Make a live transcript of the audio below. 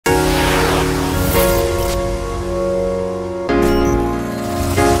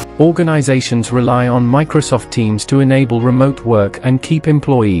Organizations rely on Microsoft Teams to enable remote work and keep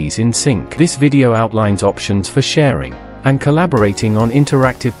employees in sync. This video outlines options for sharing and collaborating on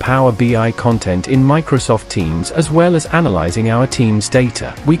interactive Power BI content in Microsoft Teams, as well as analyzing our Teams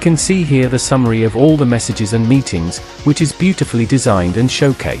data. We can see here the summary of all the messages and meetings, which is beautifully designed and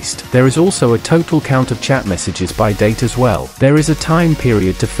showcased. There is also a total count of chat messages by date as well. There is a time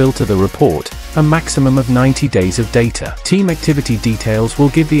period to filter the report, a maximum of 90 days of data. Team activity details will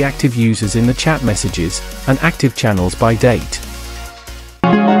give the active users in the chat messages and active channels by date.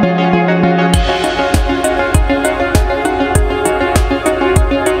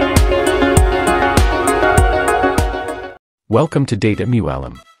 Welcome to Data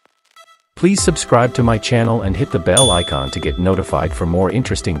Muallem. Please subscribe to my channel and hit the bell icon to get notified for more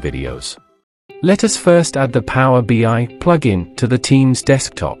interesting videos. Let us first add the Power BI plugin to the Teams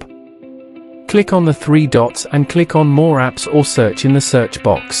desktop. Click on the three dots and click on More Apps or search in the search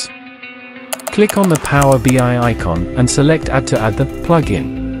box. Click on the Power BI icon and select Add to add the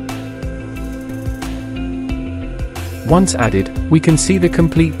plugin. Once added, we can see the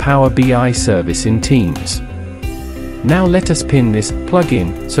complete Power BI service in Teams. Now let us pin this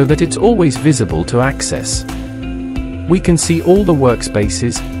plugin so that it's always visible to access. We can see all the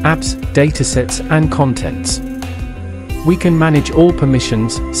workspaces, apps, datasets, and contents. We can manage all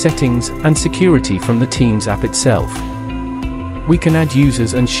permissions, settings, and security from the Teams app itself. We can add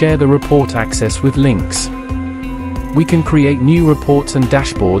users and share the report access with links. We can create new reports and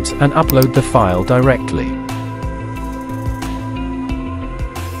dashboards and upload the file directly.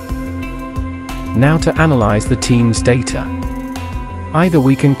 Now to analyze the Teams data. Either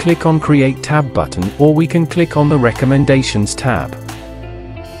we can click on Create Tab button or we can click on the Recommendations tab.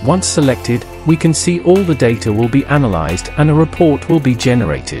 Once selected, we can see all the data will be analyzed and a report will be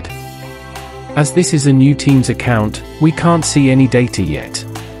generated. As this is a new Teams account, we can't see any data yet.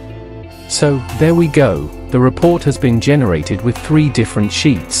 So, there we go, the report has been generated with 3 different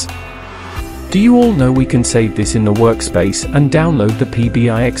sheets. Do you all know we can save this in the workspace and download the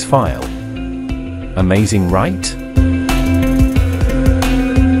PBIX file? Amazing, right?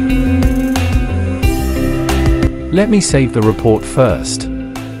 Let me save the report first.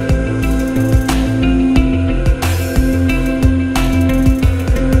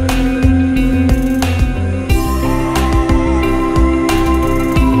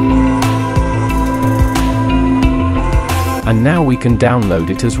 And now we can download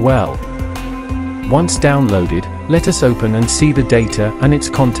it as well. Once downloaded, let us open and see the data and its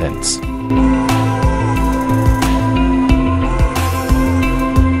contents.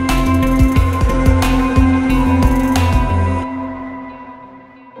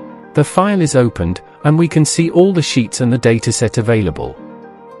 The file is opened, and we can see all the sheets and the dataset available.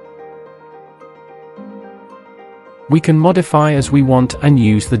 We can modify as we want and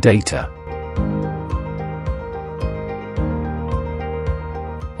use the data.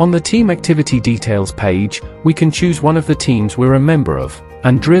 On the Team Activity Details page, we can choose one of the teams we're a member of,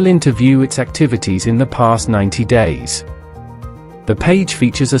 and drill in to view its activities in the past 90 days. The page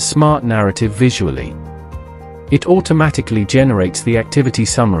features a smart narrative visually. It automatically generates the activity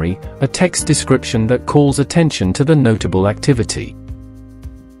summary, a text description that calls attention to the notable activity.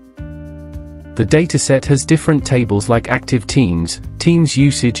 The dataset has different tables like active teams, teams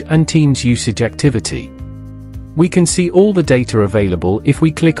usage, and teams usage activity. We can see all the data available if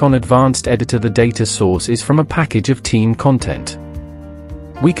we click on Advanced Editor. The data source is from a package of team content.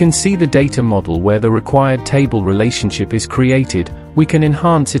 We can see the data model where the required table relationship is created. We can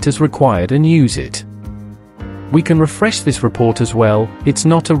enhance it as required and use it. We can refresh this report as well, it's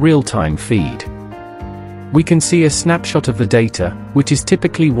not a real-time feed. We can see a snapshot of the data, which is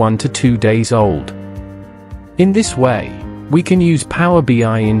typically 1 to 2 days old. In this way, we can use Power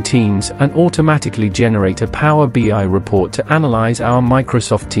BI in Teams and automatically generate a Power BI report to analyze our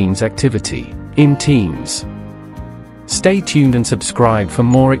Microsoft Teams activity in Teams. Stay tuned and subscribe for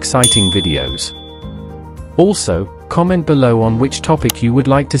more exciting videos. Also, comment below on which topic you would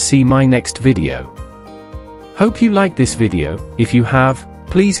like to see my next video. Hope you liked this video. If you have,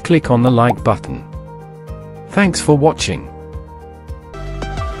 please click on the like button. Thanks for watching.